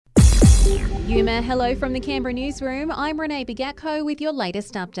Yuma, hello from the Canberra newsroom. I'm Renee Bigatko with your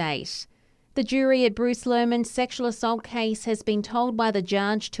latest update. The jury at Bruce Lerman's sexual assault case has been told by the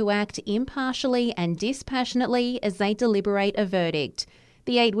judge to act impartially and dispassionately as they deliberate a verdict.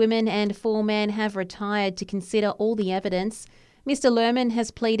 The 8 women and 4 men have retired to consider all the evidence. Mr. Lerman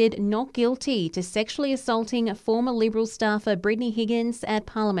has pleaded not guilty to sexually assaulting former Liberal staffer Brittany Higgins at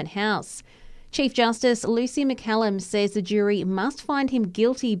Parliament House. Chief Justice Lucy McCallum says the jury must find him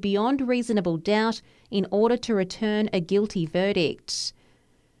guilty beyond reasonable doubt in order to return a guilty verdict.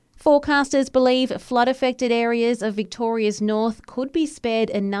 Forecasters believe flood-affected areas of Victoria's north could be spared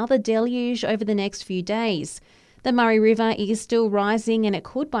another deluge over the next few days. The Murray River is still rising and it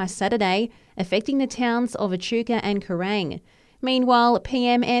could by Saturday, affecting the towns of Echuca and Kerrang. Meanwhile,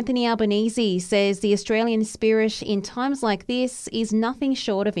 PM Anthony Albanese says the Australian spirit in times like this is nothing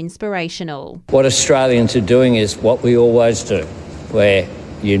short of inspirational. What Australians are doing is what we always do. We're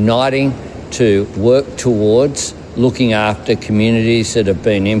uniting to work towards looking after communities that have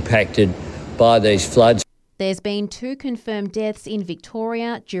been impacted by these floods. There's been 2 confirmed deaths in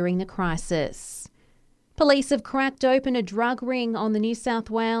Victoria during the crisis. Police have cracked open a drug ring on the New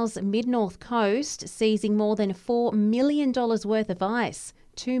South Wales mid-north coast, seizing more than $4 million worth of ice.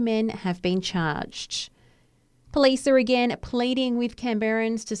 2 men have been charged. Police are again pleading with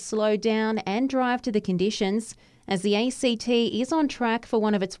Canberrans to slow down and drive to the conditions, as the ACT is on track for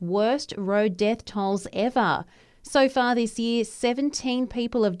one of its worst road death tolls ever. So far this year, 17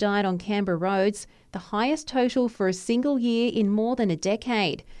 people have died on Canberra roads, the highest total for a single year in more than a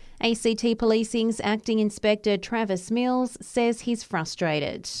decade. ACT Policing's Acting Inspector Travis Mills says he's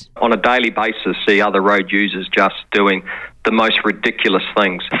frustrated. On a daily basis, see other road users just doing the most ridiculous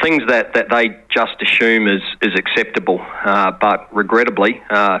things that they just assume is acceptable. But regrettably,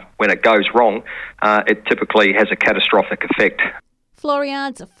 when it goes wrong, it typically has a catastrophic effect.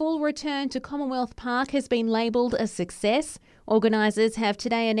 Floriade's full return to Commonwealth Park has been labelled a success. Organisers have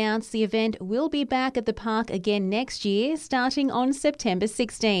today announced the event will be back at the park again next year, starting on September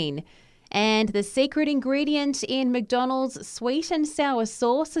 16. And the secret ingredient in McDonald's sweet and sour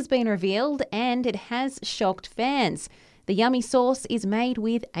sauce has been revealed, and it has shocked fans. The yummy sauce is made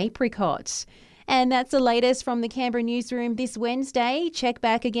with apricot. And that's the latest from the Canberra newsroom this Wednesday. Check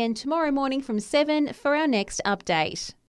back again tomorrow morning from 7 for our next update.